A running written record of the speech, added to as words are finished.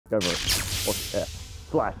Go for it. Or, yeah.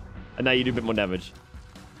 Splash. And now you do a bit more damage.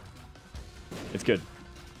 It's good.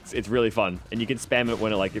 It's really fun. And you can spam it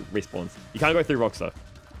when it respawns. You can't go through rocks though.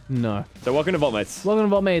 No. So welcome to VoltMates. Welcome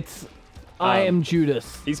to VoltMates. I am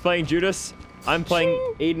Judas. He's playing Judas. I'm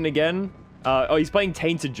playing Eden again. Oh, he's playing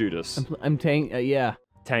Tainted Judas. I'm yeah.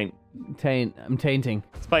 I'm tainting.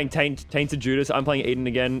 He's playing Tainted Judas. I'm playing Eden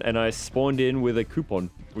again, and I spawned in with a coupon,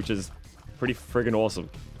 which is pretty friggin' awesome.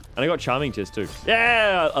 And I got charming tears too.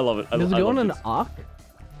 Yeah, I love it. Does it go on an arc?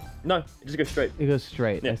 No, it just goes straight. It goes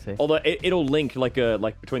straight. Yeah. I see. Although it'll link like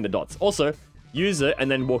between the dots. Also, use it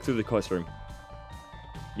and then walk through the quest room.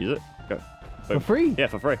 Use it. Go. Boom. For free? Yeah,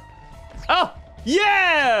 for free. Oh,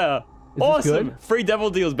 yeah! Is Awesome. this good? Free devil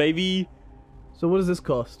deals, baby. So what does this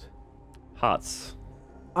cost? Hearts.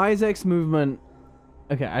 Isaac's movement.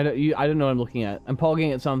 Okay, I don't know what I'm looking at. I'm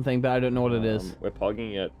pogging at something, but I don't know what it is. We're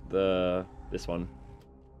pogging at this one.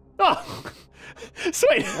 Oh,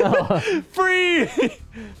 sweet. Oh. Free.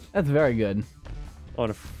 That's very good.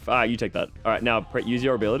 You take that. All right, now use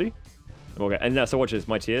your ability. Okay, and now so watch this.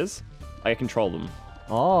 My tears, I control them.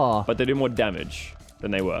 Oh. But they do more damage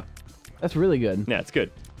than they were. That's really good. Yeah, it's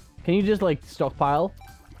good. Can you just like stockpile?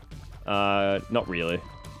 Not really.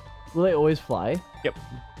 Will they always fly? Yep.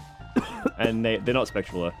 And they're not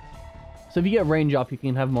spectral though. So if you get range up, you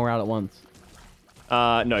can have more out at once.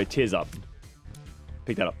 No, tears up.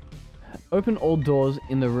 Pick that up. Open all doors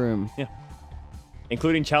in the room. Yeah.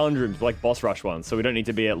 Including challenge rooms, like boss rush ones, so we don't need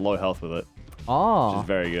to be at low health with it. Oh. Which is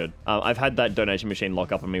very good. I've had that donation machine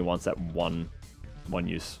lock up on me once at one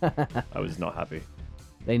use. I was not happy.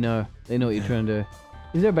 They know what you're trying to do.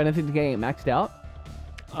 Is there a benefit to getting it maxed out?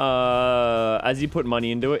 As you put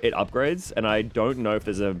money into it, it upgrades, and I don't know if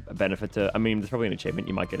there's a benefit to... I mean, there's probably an achievement.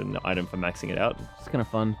 You might get an item for maxing it out. It's kind of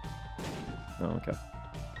fun. Oh, okay.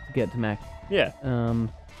 To get to max. Yeah.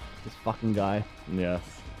 This fucking guy. Yeah.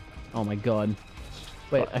 Oh my god.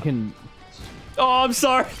 Wait, I can... Oh, I'm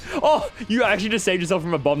sorry. Oh, you actually just saved yourself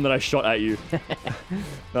from a bomb that I shot at you.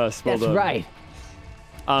 That's right.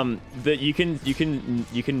 That you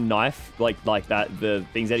can knife like that the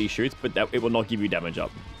things that he shoots, but it will not give you damage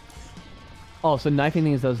up. Oh, so knifing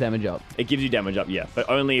things does damage up. It gives you damage up, yeah, but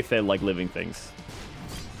only if they're like living things.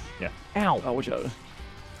 Yeah. Ow. Oh, watch out.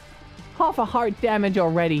 Half a heart damage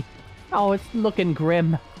already. Oh, it's looking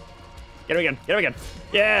grim. Get him again. Get him again.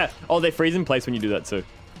 Yeah. Oh, they freeze in place when you do that too.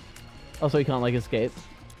 Oh, so you can't like escape?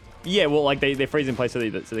 Yeah, well, like they freeze in place so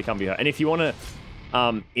they can't be hurt. And if you want to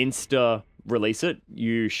insta release it,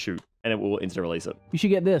 you shoot, and it will insta release it. You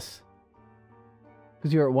should get this.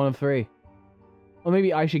 Because you're at 1 of 3. Or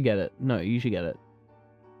maybe I should get it. No, you should get it.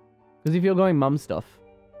 Because if you're going mum stuff.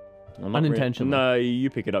 Unintentionally. No, you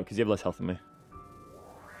pick it up because you have less health than me.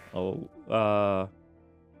 Oh,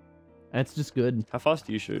 That's just good. how fast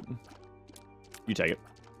do you shoot? You take it.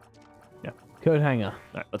 Yeah. Code hanger. All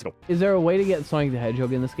right, let's go. Is there a way to get Sonic the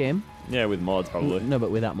Hedgehog in this game? Yeah, with mods probably. No, but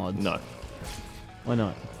without mods. No. Why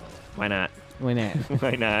not? Why not? Why not?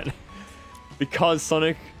 Why not? Because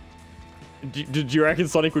Sonic... Do you reckon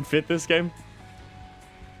Sonic would fit this game?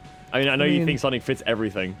 I mean, I know you think Sonic fits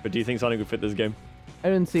everything, but do you think Sonic would fit this game? I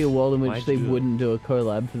didn't see a world in which Why'd they you do that? wouldn't do a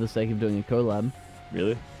collab for the sake of doing a collab.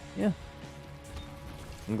 Really? Yeah.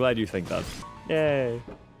 I'm glad you think that. Yay.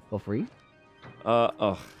 For free? Ugh.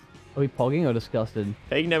 Are we pogging or disgusted?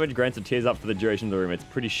 Taking damage grants a tears up for the duration of the room. It's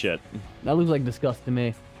pretty shit. That looks like disgust to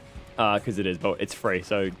me. Because it is, but it's free.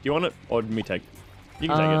 So, do you want it, or do me take? You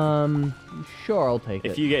can take it. Sure, I'll take it.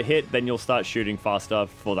 If you get hit, then you'll start shooting faster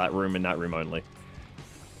for that room and that room only.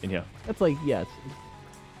 In here. That's like, yeah, it's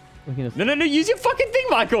looking at... No, use your fucking thing,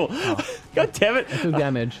 Michael! Oh. God damn it! I took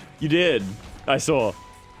damage. You did. I saw.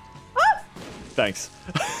 Thanks.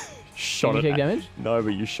 Shot Did it. you take damage? No,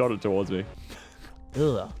 but you shot it towards me.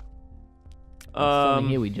 Ugh. Something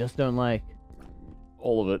here we just don't like.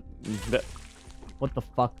 All of it. What the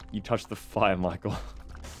fuck? You touched the fire, Michael.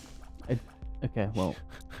 Okay, well.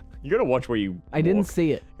 You gotta watch where you I didn't walk.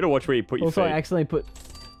 see it. You gotta watch where you put your Also, feet. I accidentally put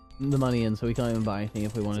the money in, so we can't even buy anything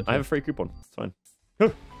if we wanted to. I have a free coupon. It's fine.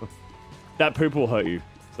 That poop will hurt you,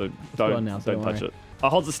 so don't touch it. Oh,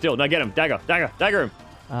 holds it still. No, get him. Dagger him.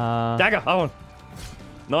 Dagger. Oh,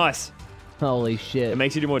 nice. Holy shit. It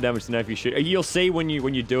makes you do more damage to know if you shoot. You'll see when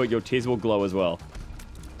you do it, your tears will glow as well.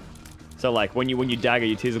 So like when you dagger,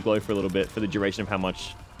 your tears will glow for a little bit for the duration of how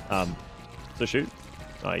much. So shoot.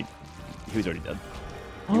 Oh, he was already dead.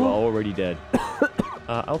 You are already dead.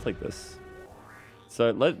 I'll take this.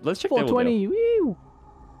 So let's check Devil 420. Deal. Woo!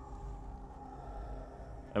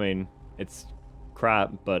 I mean, it's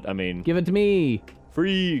crap, but I mean... Give it to me.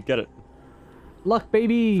 Free! Get it. Luck,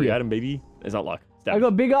 baby. Free item, baby. It's not luck. It's I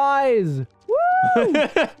got big eyes. Woo!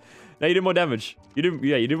 No, you did more damage. You did,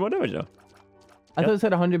 yeah, you did more damage now. I thought it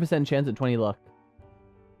said 100% chance at 20 luck.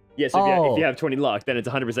 Yeah, so if you have 20 luck, then it's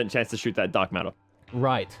 100% chance to shoot that dark matter.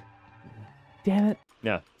 Right. Damn it.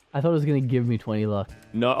 Yeah. I thought it was going to give me 20 luck.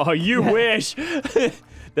 No, oh, you wish!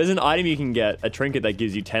 There's an item you can get, a trinket that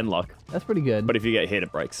gives you 10 luck. That's pretty good. But if you get hit,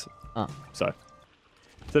 it breaks. Oh. So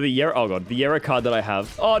the Yera, oh god, the Yera card that I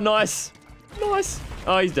have. Oh, nice! Nice!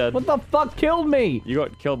 Oh, he's dead. What the fuck killed me? You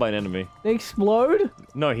got killed by an enemy. They explode?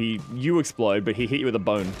 No, you explode, but he hit you with a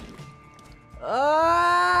bone.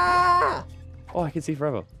 Ah! Oh, I can see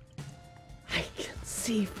forever. I can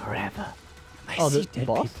see forever. I see dead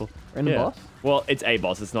boss? people. We're in the boss? Well, it's a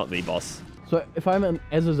boss, it's not the boss. So if I'm an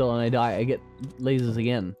Azazel and I die, I get lasers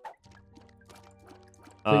again.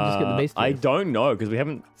 So you just get the base I tiers. don't know, because we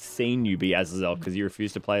haven't seen you be Azazel, because you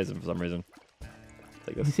refuse to play as him for some reason.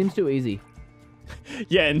 Take He this. seems too easy.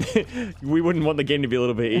 Yeah, and we wouldn't want the game to be a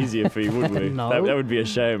little bit easier for you, would we? No. That would be a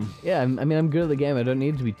shame. Yeah, I mean, I'm good at the game. I don't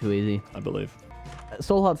need it to be too easy. I believe.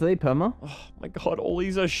 Soul Hearts, are they perma? Oh my god, all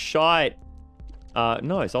these are shite.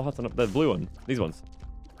 No, Soul Hearts are not, the blue one. These ones.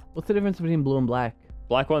 What's the difference between blue and black?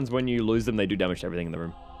 Black ones, when you lose them, they do damage to everything in the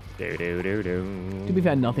room. To be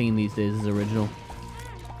fair, nothing in these days is original.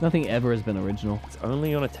 Nothing ever has been original. It's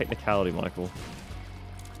only on a technicality, Michael.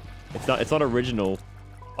 It's not original,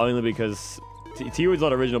 only because to you it's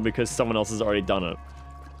not original because someone else has already done it.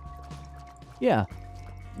 Yeah.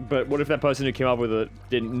 But what if that person who came up with it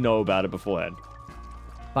didn't know about it beforehand?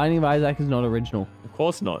 Binding of Isaac is not original. Of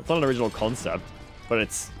course not. It's not an original concept, but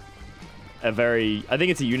it's a very... I think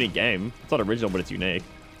it's a unique game. It's not original, but it's unique.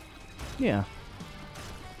 Yeah.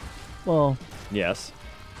 Well, Yes,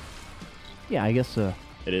 yeah, I guess so.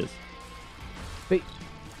 it is. But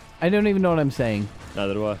I don't even know what I'm saying.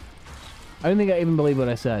 Neither do I. I don't think I even believe what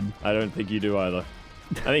I said. I don't think you do either.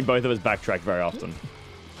 I think both of us backtrack very often.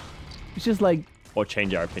 It's just like, Or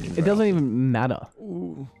change our opinions. it very doesn't even matter.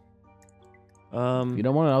 often. If you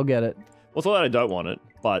don't want it, I'll get it. Well, it's not that I don't want it,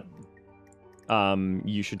 but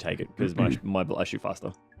you should take it because I shoot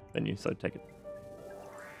faster than you, so take it.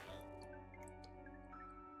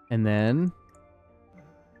 And then...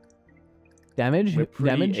 Damage? We're pretty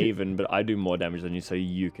Damage? even, but I do more damage than you, so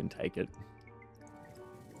you can take it.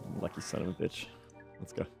 Lucky son of a bitch.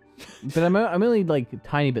 Let's go. But I'm only like a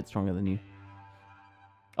tiny bit stronger than you.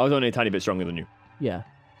 I was only a tiny bit stronger than you. Yeah.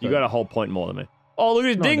 You So- got a whole point more than me. Oh, look at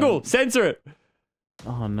his No, dingle! no. Censor it!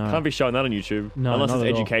 Oh no. Can't be showing that on YouTube. No, unless not it's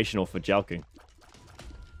at all. educational for joking.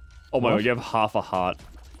 Oh my What? god, you have half a heart.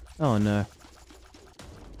 Oh no.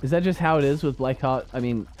 Is that just how it is with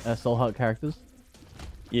Soul Heart characters?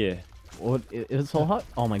 Yeah. Or is it Soul Heart?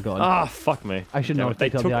 Oh my god. Ah, fuck me. I should Damn not it. They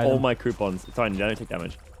pick up took the all item. my coupons. It's fine, they don't take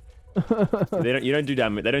damage. You don't do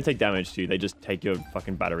damage. They don't take damage to you. They just take your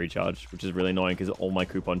fucking battery charge, which is really annoying because all my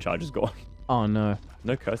coupon charge is gone. Oh no.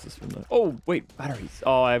 No curses from that. Oh wait, batteries.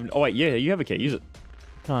 Oh, I have. Oh wait, yeah, you have a key. Use it.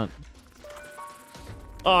 Can't.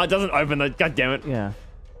 Oh, it doesn't open. God damn it. Yeah.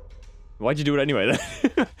 Why'd you do it anyway then?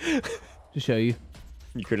 To show you.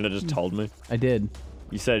 You couldn't have just told me. I did.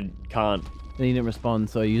 You said can't. Then you didn't respond,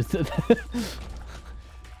 so I used it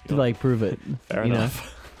to like prove it. Fair you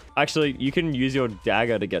enough. Actually, you can use your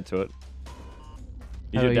dagger to get to it.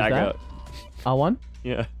 Use How your do I use dagger. that? R1?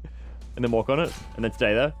 Yeah. And then walk on it, and then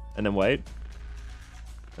stay there, and then wait.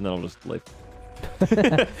 And then I'll just leave.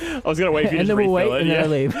 I was gonna wait for you to And just then we'll refill wait, it. and then I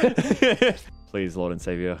leave. Please, Lord and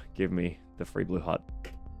Savior, give me the free blue heart.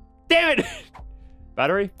 Damn it!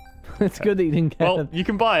 Battery? It's good that you didn't get Well, it. you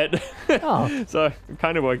can buy it. Oh. So, it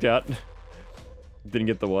kind of worked out. Didn't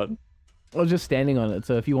get the what? I was just standing on it,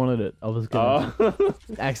 so if you wanted it, I was gonna Oh.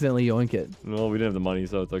 accidentally yoink it. Well, we didn't have the money,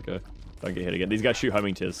 so it's okay. Don't get hit again. These guys shoot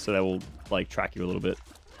homing tiers, so they will, like, track you a little bit.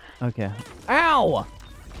 Okay. Ow!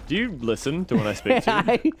 Do you listen to when I speak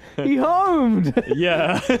to you? He homed!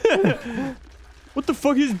 Yeah. What the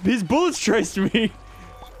fuck? His bullets traced me.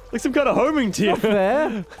 Like some kind of homing tier.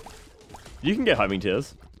 Fair. You can get homing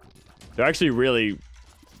tiers. They're actually really...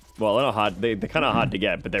 Well, they're not hard. They're kind of hard to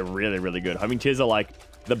get, but they're really, really good. Homing tiers are like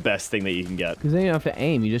the best thing that you can get. Because then you don't have to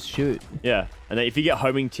aim, you just shoot. Yeah. And then if you get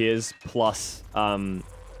homing tiers plus... what's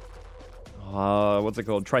it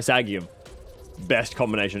called? Trisagium. Best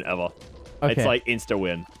combination ever. Okay. It's like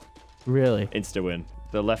insta-win. Really? Insta-win.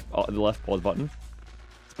 The left pause button.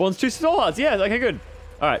 Spawns 2 soul hearts. Yeah, okay, good.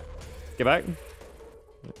 All right. Get back.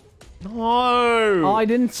 No. Oh, I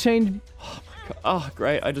didn't change... Oh,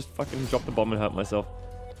 great. I just fucking dropped the bomb and hurt myself.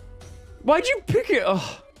 Why'd you pick it?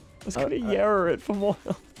 Oh, I was gonna yarrow it for more.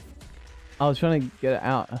 I was trying to get it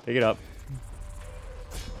out. Pick it up.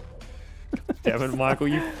 Damn it, Michael,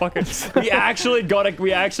 you fucking... We actually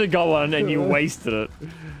got one and you wasted it.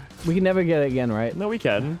 We can never get it again, right? No, we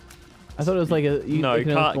can. I thought it was like a... No, you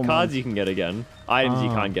can only spawn cards once. you can get again. Items you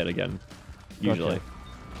can't get again. Usually. Gotcha.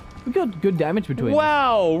 We got good damage between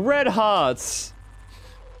Wow, red hearts.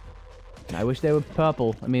 us. I wish they were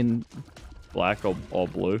purple. I mean... Black or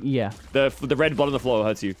blue. Yeah. The red blood on the floor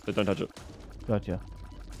hurts you, but don't touch it. Gotcha.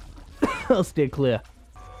 I'll steer clear.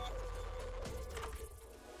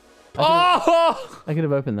 Oh! I could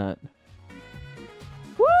have opened that.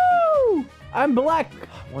 Woo! I'm black!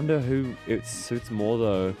 I wonder who it suits more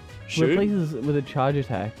though. Shoot? Replaces with a charge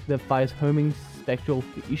attack that fires homing spectral...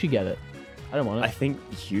 You should get it. I don't want it. I think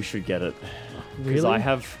you should get it. Because Really? I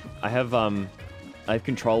have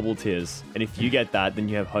controllable tears. And if you get that, then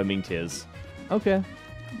you have homing tears. Okay.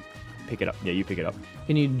 Pick it up. Yeah, you pick it up.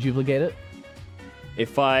 Can you duplicate it?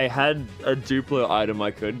 If I had a duplicate item,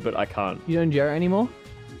 I could, but I can't. You don't Jarrett anymore?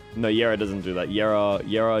 No, Yera doesn't do that.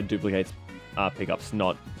 Yera duplicates pickups,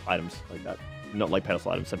 not items like that. Not like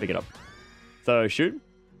pedestal items, so pick it up. So, shoot.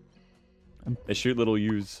 They shoot little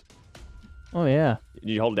U's. Oh, yeah.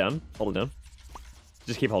 You hold it down. Hold it down.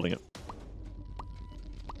 Just keep holding it.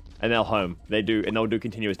 And they'll home. They'll do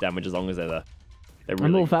continuous damage as long as they're there. They're I'm a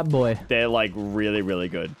little fat boy. They're like really, really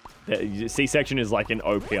good. C-section is like an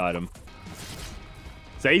OP item.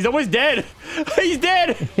 So he's almost dead. He's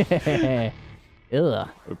dead. Ugh.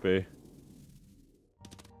 OP.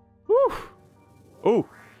 Woo.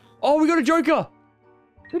 Oh, we got a Joker.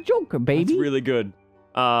 The Joker, baby. That's really good.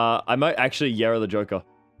 I might actually Yera the Joker.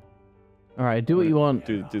 All right, do what you want.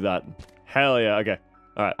 Do that. Hell yeah. Okay.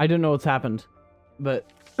 All right. I don't know what's happened, but...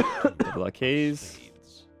 Double our keys.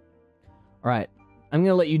 All right. I'm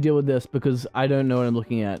going to let you deal with this because I don't know what I'm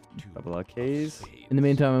looking at. Double our keys. In the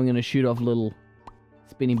meantime, I'm going to shoot off little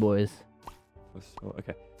spinny boys.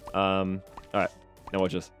 Okay. All right. Now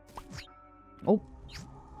watch this. Oh.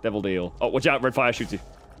 Devil deal. Oh, watch out. Red fire shoots you.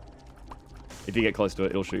 If you get close to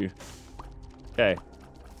it, it'll shoot you. Okay.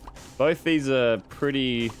 Both these are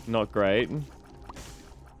pretty not great.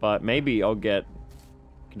 But maybe I'll get...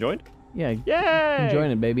 Conjoined? Yeah. Yay!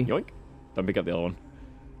 Enjoying it, baby. Yoink. Don't pick up the other one.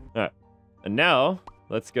 Alright. And now,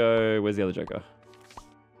 let's go... Where's the other Joker?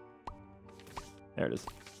 There it is.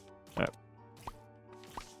 Alright.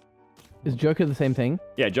 Is Joker the same thing?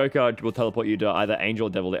 Yeah, Joker will teleport you to either Angel or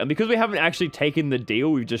Devil. And because we haven't actually taken the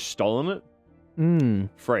deal, we've just stolen it.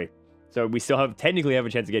 Free. So we still technically have a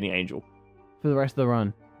chance of getting Angel. For the rest of the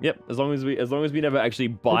run. Yep, as long as we never actually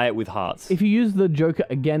buy it with hearts. If you use the Joker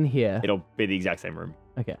again here... It'll be the exact same room.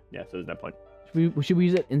 Okay. Yeah, so there's no point. Should we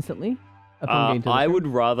use it instantly? Upon getting to this I room? would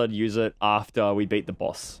rather use it after we beat the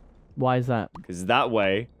boss. Why is that? Because that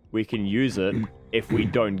way, we can use it if we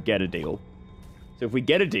don't get a deal. So if we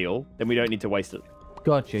get a deal, then we don't need to waste it.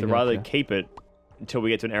 Gotcha, So rather keep it until we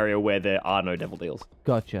get to an area where there are no devil deals.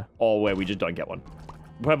 Gotcha. Or where we just don't get one.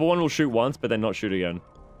 Purple one will shoot once, but then not shoot again.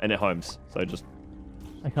 And it homes. So just...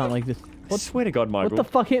 I can't like this. I swear to God, Michael. What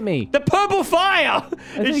the fuck hit me? The purple fire!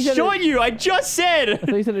 It shot you! I just said! I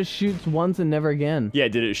thought you said it shoots once and never again. Yeah,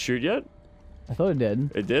 did it shoot yet? I thought it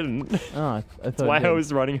did. It didn't. Oh, I thought That's why it did. I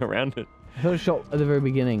was running around it. I thought it shot at the very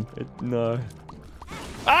beginning. No.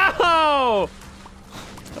 Ow! Oh,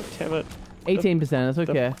 damn it. 18%, that's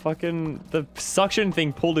okay. The suction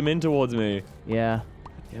thing pulled him in towards me. Yeah.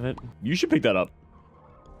 Damn it. You should pick that up.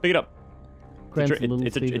 Pick it up. Grant's a little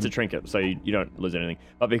It's a trinket, so you don't lose anything.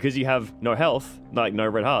 But because you have no health, like no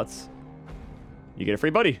red hearts, you get a free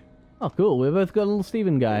buddy. Oh, cool. We both got a little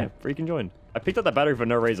Steven guy. Yeah, freaking joined. I picked up that battery for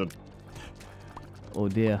no reason. Oh,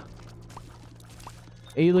 dear.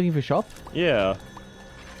 Are you looking for shop? Yeah.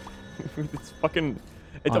 It's fucking...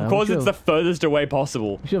 It's, Oh, of course, we it's the furthest away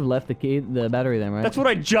possible. You should have left the battery then, right? That's what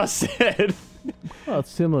I just said. Well,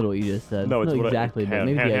 it's similar to what you just said. No, it's Not what exactly, but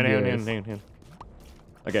maybe the idea is...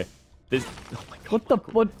 Okay. There's... Oh my God. What the...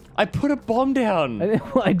 What? I put a bomb down.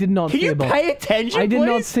 I did not Can see you a bomb. pay attention, I did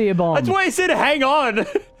not please? see a bomb. That's why I said hang on.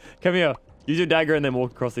 Come here. Use your dagger and then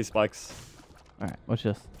walk across these spikes. Alright, watch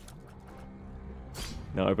this.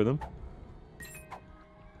 Now open them.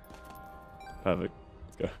 Perfect.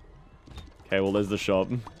 Let's go. Okay, well, there's the shop.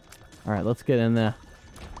 Alright, let's get in there.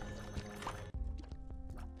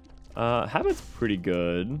 Habit's pretty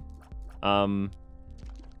good. Can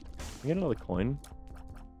we get another coin?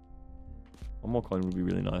 One more coin would be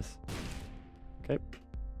really nice. Okay.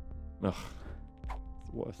 Ugh.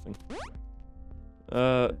 It's the worst thing.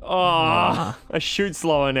 I shoot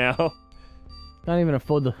slower now. Can't even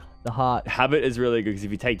afford the heart. Habit is really good because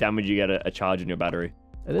if you take damage, you get a charge in your battery.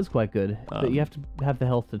 It is quite good, but you have to have the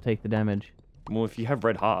health to take the damage. Well, if you have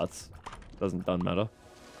red hearts, doesn't matter.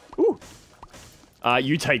 Ooh.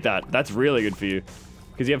 You take that. That's really good for you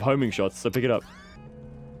because you have homing shots. So pick it up. So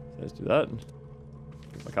let's do that.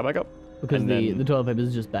 Get my car back up. Because And the then- toilet paper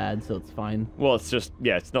is just bad, so it's fine. Well, it's just,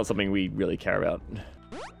 yeah, it's not something we really care about.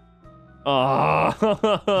 Oh. Is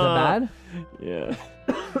that bad? Yeah.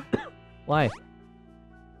 Why?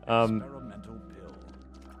 Experimental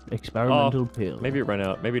pill. Experimental pill. Maybe it ran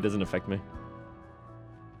out. Maybe it doesn't affect me.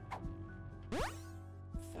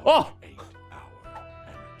 Oh! 8-hour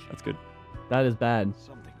energy. That's good. That is bad.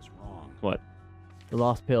 Something's wrong. What? The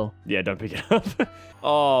last pill. Yeah, don't pick it up.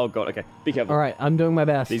 Oh, God, okay. Be careful. All right, I'm doing my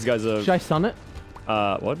best. These guys are... Should I sun it?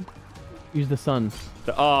 What? Use the sun.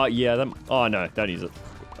 Oh, yeah, them... Oh, no, don't use it.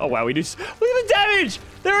 Oh, wow, we do... Look at the damage!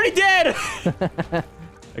 They're already dead!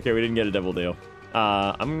 Okay, we didn't get a devil deal.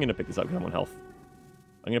 I'm gonna pick this up because I want health.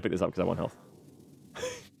 I'm gonna pick this up because I want health.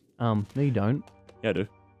 No, you don't. Yeah, I do.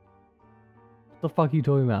 What the fuck are you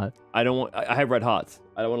talking about? I don't want... I have red hearts.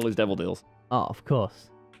 I don't want to lose devil deals. Oh, of course.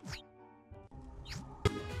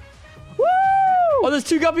 Oh, there's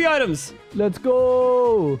 2 guppy items! Let's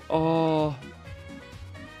go! Oh.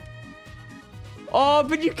 Oh,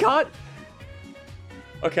 but you can't...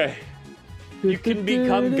 Okay. You can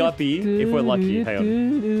become guppy if we're lucky. Hang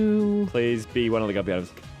on. Please be one of the guppy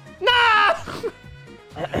items. Nah!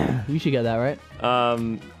 You should get that, right?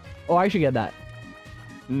 Oh, I should get that.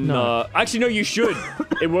 No. Actually, no, you should.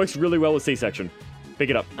 It works really well with C-section.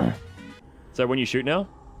 Pick it up. So when you shoot now,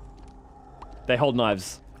 they hold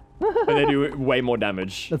knives. And they do way more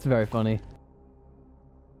damage. That's very funny.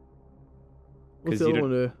 What's the you other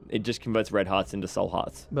one do? It just converts red hearts into soul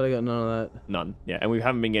hearts. But I got none of that. None. Yeah, and we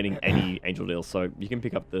haven't been getting any angel deals, so you can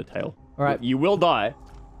pick up the tail. All right. You will die,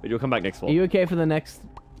 but you'll come back next floor. Are you okay for the next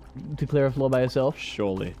to clear a floor by yourself?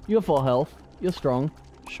 Surely. You have full health. You're strong.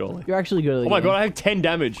 Surely. You're actually good at the Oh my game. god, I have 10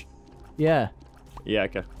 damage. Yeah. Yeah,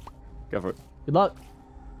 okay. Go for it. Good luck.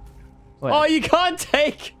 Wait. Oh, you can't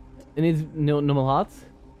take! It needs normal hearts?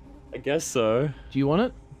 I guess so. Do you want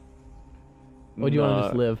it? Or do you want to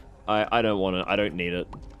just live? I don't want it. I don't need it.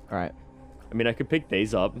 Alright. I mean, I could pick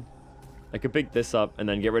these up. I could pick this up and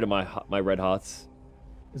then get rid of my red hearts.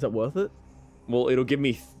 Is that worth it? Well, it'll give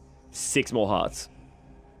me 6 more hearts.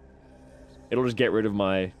 It'll just get rid of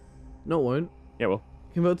my... No, it won't. Yeah, well,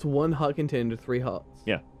 Converts 1 heart container to 3 hearts.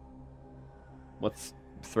 yeah. What's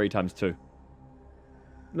 3 times 2?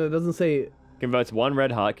 No, it doesn't say... Converts 1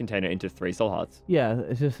 red heart container into 3 soul hearts. Yeah,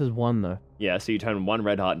 it just says 1 though. Yeah, so you turn 1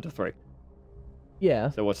 red heart into 3. Yeah.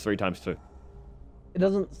 So what's 3 times 2? It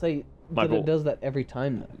doesn't say that Michael. it does that every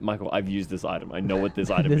time though. Michael, I've used this item. I know what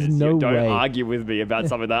this item There's is. no Don't way. argue with me about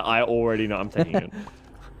something that I already know. I'm taking it.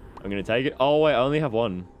 I'm going to take it. Oh, wait, I only have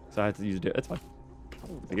 1. So I have to use it. That's fine.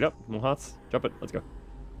 Pick it up. More hearts. Drop it. Let's go.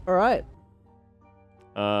 Alright.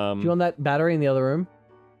 Do you want that battery in the other room?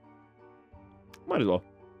 Might as well.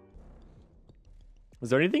 Was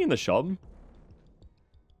there anything in the shop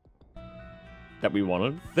that we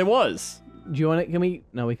wanted? There was. Do you want it? Can we...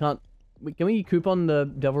 No, we can't... Can we coupon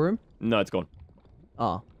the devil room? No, it's gone.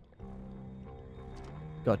 Ah.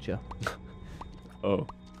 Gotcha. Oh.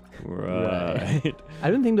 Right. I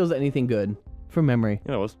don't think there was anything good. From memory.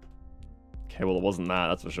 Yeah, it was. Okay, well, it wasn't that,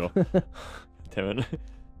 that's for sure. Damn it.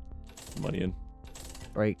 Money in.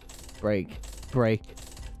 Break. Break. Break.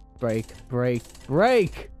 Break. Break.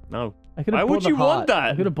 Break! No. I could have Why bought would the you want heart.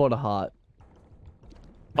 that? I could have bought a heart.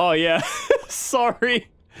 Oh, yeah. Sorry.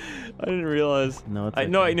 I didn't realize. No, it's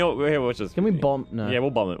No, okay. you know what? Here, watch this. Can we bomb? No. Yeah,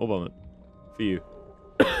 we'll bomb it. We'll bomb it. For you.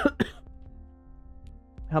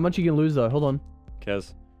 How much you can lose though? Hold on.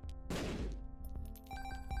 Kez.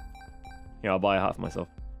 Yeah, I'll buy a heart for myself.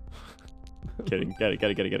 Kidding. Get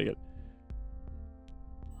it.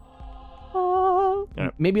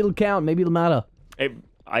 Alright. Maybe it'll count. Maybe it'll matter.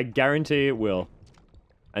 I guarantee it will.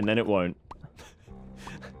 And then it won't.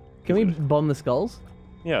 Can we bomb the skulls?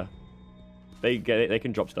 Yeah. They get it. They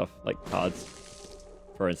can drop stuff like cards,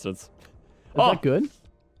 for instance. Is that good?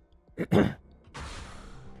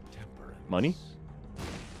 Money?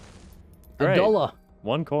 Great. $1.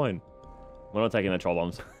 1 coin. We're not taking the troll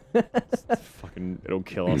bombs. Fucking, it'll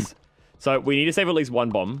kill us. So we need to save at least 1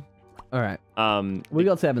 bomb. All right. We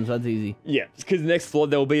got 7, so that's easy. Yeah, because next floor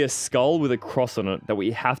there will be a skull with a cross on it that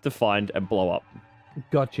we have to find and blow up.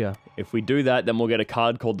 Gotcha. If we do that, then we'll get a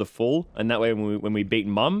card called the Fool, and that way when we beat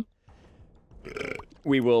Mum,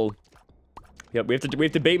 we will. Yeah, we have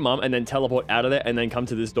to beat Mum and then teleport out of there and then come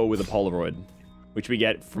to this door with a Polaroid, which we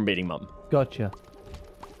get from beating Mum. Gotcha.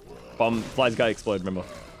 Bomb flies guy explode. Remember,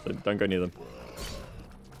 so don't go near them.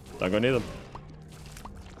 Don't go near them.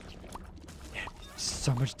 Yeah,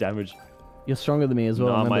 so much damage. You're stronger than me as well.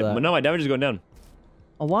 No, remember that. my damage has gone down.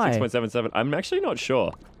 Oh, why? 6.77. I'm actually not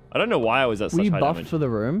sure. I don't know why I was at Were such you high buffed damage. for the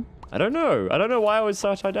room? I don't know. I don't know why I was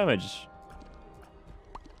such high damage.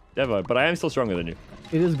 Devo, but I am still stronger than you.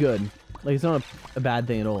 It is good. Like, it's not a bad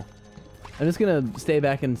thing at all. I'm just gonna stay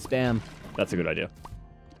back and spam. That's a good idea.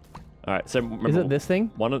 All right, so remember, Is it this thing?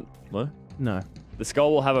 What? No. The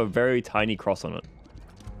skull will have a very tiny cross on it.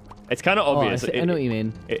 It's kind of Oh, obvious. I know what you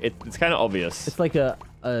mean. It's kind of obvious. It's like a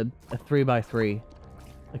 3x3,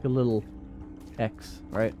 like a little X,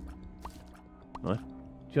 right? What? Do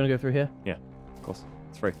you want to go through here? Yeah, of course.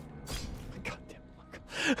 It's free. God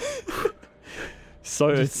damn. So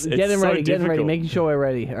it's getting so ready, getting ready, difficult. making sure we're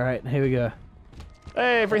ready. All right, here we go.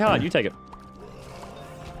 Hey, free heart. You take it.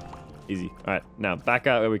 Easy. All right, now back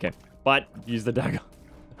out where we came. But use the dagger.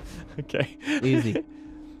 Okay. Easy.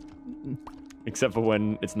 Except for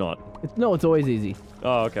when it's not. No, it's always easy.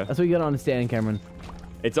 Oh, okay. That's what you gotta understand, Cameron.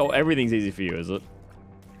 It's all everything's easy for you, is it?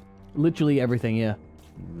 Literally everything, yeah.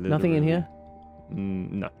 Nothing in here?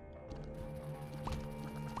 No.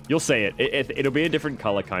 You'll see it. It'll be a different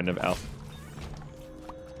color, kind of, Al.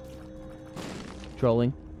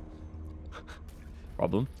 Trolling.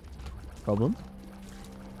 Problem. Problem?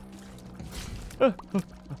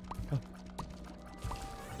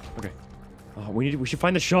 Okay. Oh, we should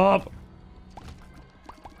find the shop.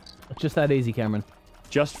 It's just that easy, Cameron.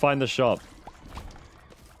 Just find the shop.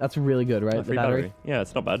 That's really good, right? The Free battery. Yeah,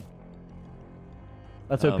 it's not bad.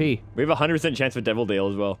 That's OP. We have a 100% chance for Devil Deal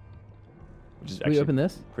as well. Which is Can we actually open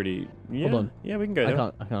this? pretty... Yeah, Hold on. Yeah, we can go I there.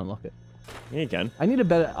 can't unlock it. Yeah, you can. I need a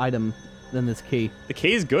better item than this key. The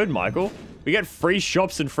key is good, Michael. We get free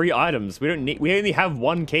shops and free items. We only have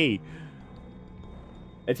one key.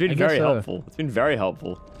 It's been very helpful. It's been very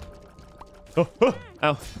helpful. Oh, oh,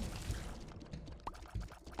 ow.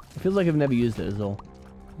 It feels like I've never used it, is all.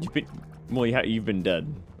 You've been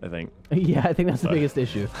dead, I think. Yeah, I think that's the biggest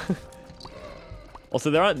issue.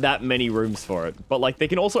 Also, there aren't that many rooms for it, but like they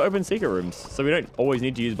can also open secret rooms, so we don't always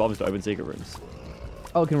need to use bombs to open secret rooms.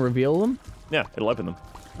 Oh, it can reveal them? Yeah, it'll open them.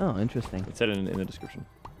 Oh, interesting. It said it in the description.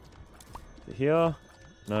 So here,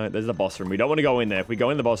 no, there's the boss room. We don't want to go in there. If we go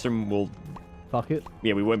in the boss room, we'll... Fuck it.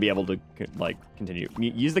 Yeah, we won't be able to like continue.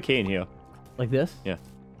 Use the key in here. Like this? Yeah.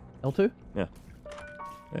 L2? Yeah.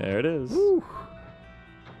 There it is. Woo.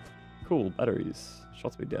 Cool batteries.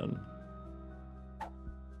 Shots be down.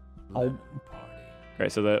 Oh. Okay,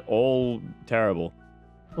 so they're all terrible.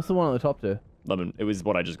 What's the one on the top do? Lemon. It was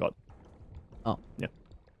what I just got. Oh. Yeah.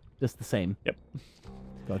 Just the same. Yep.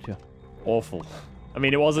 Gotcha. Awful. I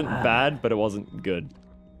mean, it wasn't bad, but it wasn't good.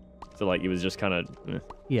 So like, it was just kind of.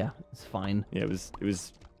 Yeah, it's fine. Yeah, it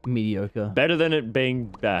was Mediocre. better than it being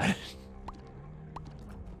bad.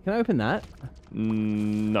 Can I open that?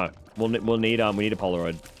 No. We need a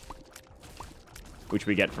Polaroid, which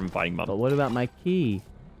we get from fighting Mum. But what about my key?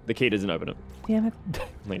 The key doesn't open it. Damn it.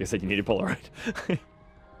 Like I said, you need a Polaroid.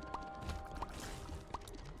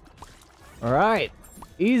 All right.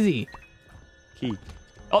 Easy. Key.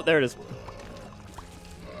 Oh, there it is.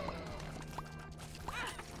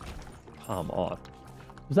 Come on.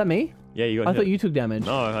 Was that me? Yeah, you got I hit. thought you took damage.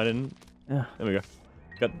 No, I didn't. Yeah. There we go.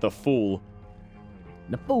 Got the fool.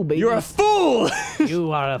 The fool, baby. You're a fool!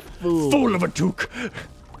 You are a fool. Fool of a toque.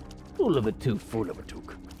 Fool of a tooth. Fool of a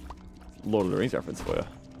toque. Lord of the Rings reference for you.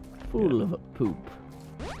 Fool of a poop.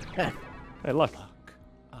 Hey, look.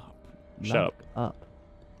 Shut Luck up. up.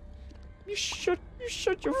 You shut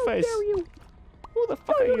your face. How dare you? Who the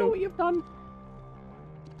fuck I are don't know what you? you've done.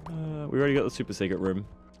 We already got the super secret room.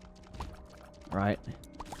 Right.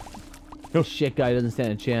 Oh. Shit guy doesn't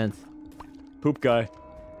stand a chance. Poop guy.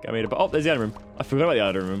 Got me to. Oh, there's the item room. I forgot about the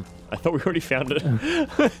item room. I thought we already found it.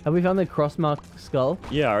 Have we found the crossmark skull?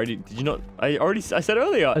 Yeah, I already. Did you not? I said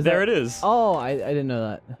earlier. There it is. Oh, I didn't know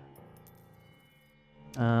that.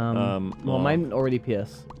 Well, well- mine already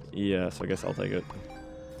pierced. Yeah, so I guess I'll take it.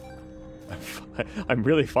 I'm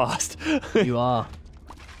really fast. You are.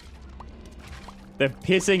 They're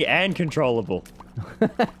piercing and controllable.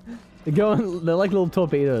 They're like little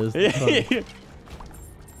torpedoes. Okay,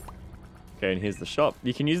 and here's the shop.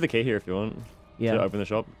 You can use the key here if you want. Yeah. To open the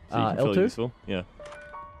shop. So you can feel L2? useful. Yeah.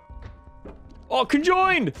 Oh,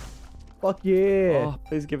 conjoined! Fuck yeah. Oh,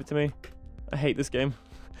 please give it to me. I hate this game.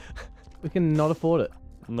 We can not afford it.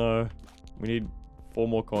 No. We need 4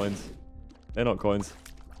 more coins. They're not coins.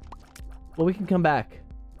 Well, we can come back.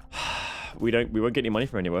 We won't get any money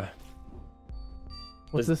from anywhere.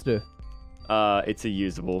 What's this do? It's a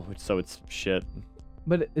usable, so it's shit.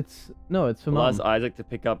 But it's for Allows mom. Isaac to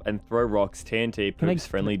pick up and throw rocks, TNT, Can I- poops,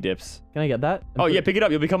 friendly dips. Can I get that? Oh yeah, pick it up,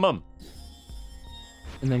 you'll become mum.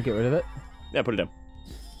 And then get rid of it? Yeah, put it down.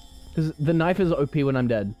 Because the knife is OP when I'm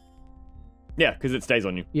dead. Yeah, because it stays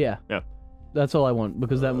on you. Yeah. Yeah. That's all I want,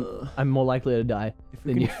 because then I'm more likely to die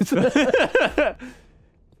than you.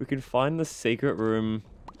 We can find the secret room,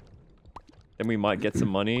 then we might get some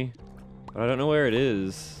money. But I don't know where it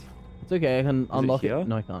is. It's okay, I can unlock here? it.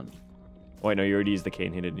 No, I can't. Wait, no, you already used the key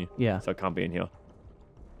in here, didn't you? Yeah. So it can't be in here.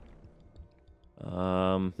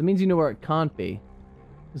 That means you know where it can't be.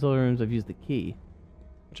 Because all the rooms I've used the key.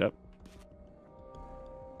 Watch out.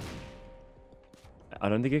 I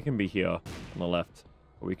don't think it can be here on the left.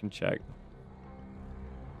 But we can check.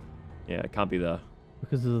 Yeah, it can't be there.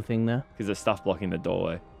 Because there's a thing there? Because there's stuff blocking the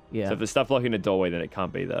doorway. Yeah. So if there's stuff blocking the doorway, then it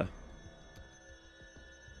can't be there.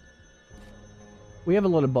 We have a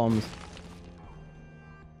lot of bombs.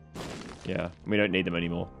 Yeah, we don't need them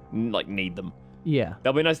anymore. Like, need them. Yeah.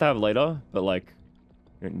 They'll be nice to have later, but, like,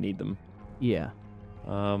 we don't need them. Yeah.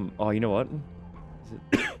 Oh, you know what? Is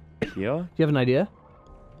it here? Do you have an idea?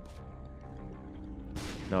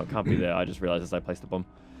 No, it can't be there. I just realized as I placed the bomb.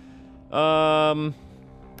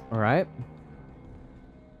 Alright.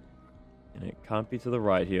 And it can't be to the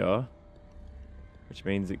right here. Which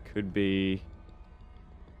means it could be...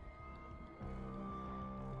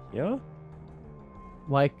 here?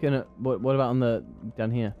 Why can it... What about on the...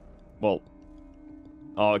 down here? Well...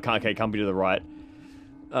 Oh, it can't, okay, it can't be to the right.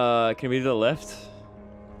 Can it be to the left?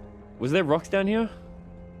 Was there rocks down here?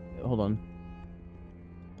 Hold on.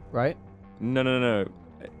 Right? No, no, no, no.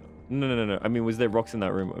 No, no, no, no. I mean, was there rocks in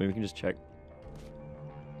that room? I mean, we can just check.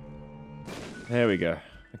 There we go.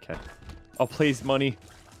 Okay. Oh, please, money.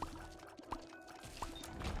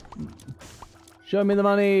 Show me the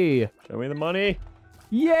money! Show me the money.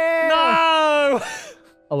 Yeah! No!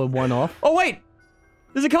 Oh, we're one off. Oh, wait!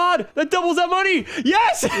 There's a card that doubles our money!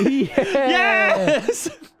 Yes! Yeah! Yes!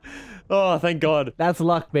 Oh, thank God. That's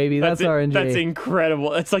luck, baby. That's RNG. That's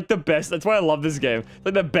incredible. It's like the best. That's why I love this game. It's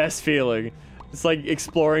like the best feeling. It's like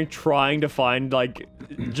exploring, trying to find like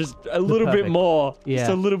just a little bit more. Yeah.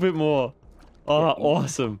 Just a little bit more. Oh,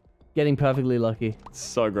 awesome. Getting perfectly lucky. It's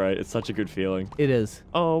so great. It's such a good feeling. It is.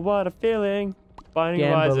 Oh, what a feeling. Finding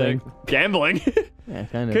Gambling. Isaac. Gambling? Yeah,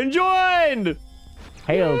 kind of. Conjoined!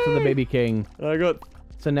 Hail to the baby king. I got...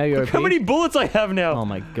 So now you're Look how many bullets I have now. Oh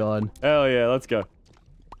my God. Hell yeah, let's go.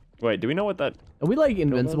 Wait, do we know what that... Are we like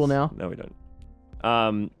invincible does? now? No, we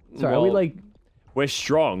don't. Sorry, are we well, like... We're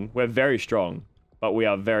strong. We're very strong. But we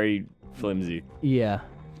are very flimsy. Yeah.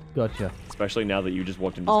 Gotcha. Especially now that you just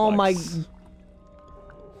walked into Oh spikes. my...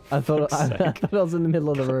 I thought I thought I was in the middle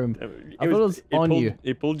of the room. I thought it was on you.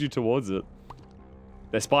 It pulled you towards it.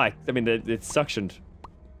 They're spiked. I mean, it's suctioned.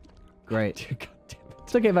 Great. God damn it.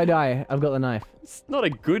 It's okay if I die. I've got the knife. It's not a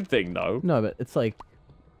good thing, though. No, but it's like...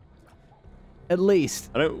 At least.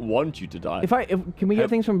 I don't want you to die. Can we get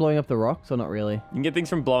things from blowing up the rocks or not really? You can get things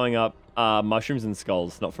from blowing up mushrooms and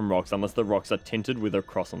skulls, not from rocks, unless the rocks are tinted with a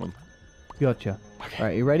cross on them. Gotcha. Okay.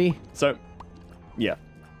 Alright, you ready? So, yeah.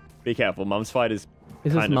 Be careful. Mum's fight is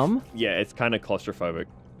Is this Mum? Yeah, it's kind of claustrophobic.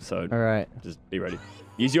 So, Alright. just be ready.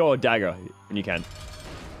 Use your dagger when you can.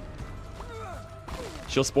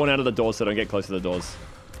 She'll spawn out of the doors, so don't get close to the doors.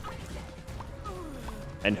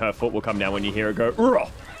 And her foot will come down when you hear her go, "Urgh!"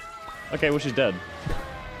 Okay, well, she's dead.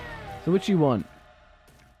 So which you want?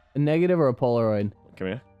 A negative or a Polaroid? Come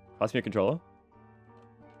here. Pass me your controller.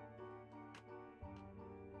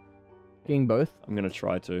 Getting both? I'm gonna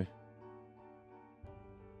try to.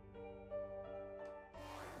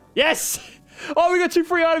 Yes! Oh, we got 2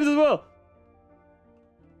 free items as well! Do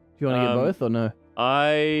you want to get both or no?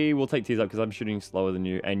 I will take tears up because I'm shooting slower than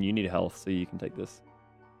you, and you need health, so you can take this.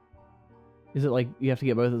 Is it like you have to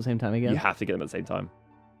get both at the same time again? You have to get them at the same time.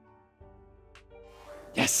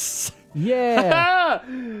 Yes! Yeah!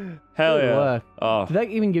 Hell Good yeah. work. Oh. Did that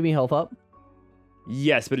even give me health up?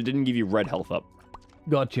 Yes, but it didn't give you red health up.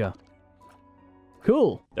 Gotcha.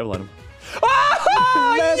 Cool. Devil item.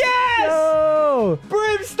 Oh, Let's yes! go!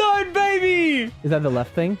 Brimstone, baby! Is that the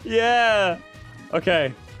left thing? Yeah.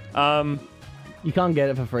 Okay. You can't get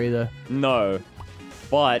it for free though. No.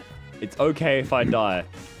 But it's okay if I die.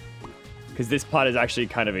 Because this part is actually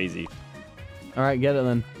kind of easy. Alright, get it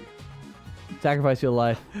then. Sacrifice your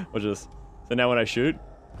life. Watch this. So now when I shoot...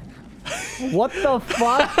 What the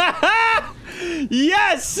fuck?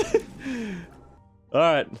 Yes!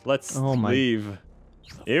 Alright, let's Oh my- leave.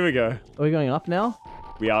 Here we go. Are we going up now?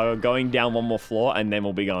 We are going down one more floor and then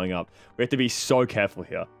we'll be going up. We have to be so careful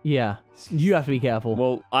here. Yeah. You have to be careful.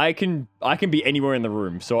 Well, I can be anywhere in the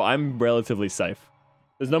room, so I'm relatively safe.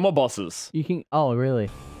 There's no more bosses. You can... Oh, really?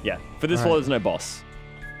 Yeah, for this All floor right. there's no boss.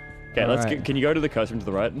 Okay, All let's right. can you go to the cursor to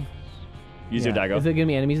the right? Use your Yeah. dagger. Is there gonna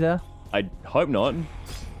be enemies there? I hope not.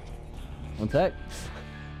 One sec.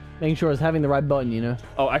 Making sure it's having the right button, you know?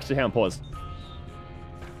 Oh, actually, hang on, pause.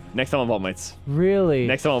 Next time on VoltMates. Really?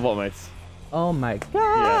 Next time on VoltMates. Oh my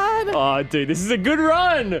Yeah. god! Oh, dude, this is a good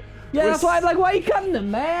run! Yeah, We're that's why I'm like, why are you cutting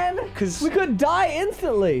them, man? 'Cause- we could die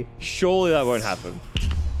instantly. Surely that won't happen.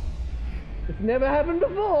 It's never happened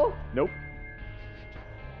before. Nope.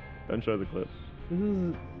 Don't show the clip.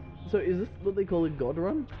 So is this what they call a god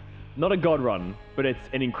run? Not a god run, but it's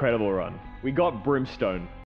an incredible run. We got Brimstone.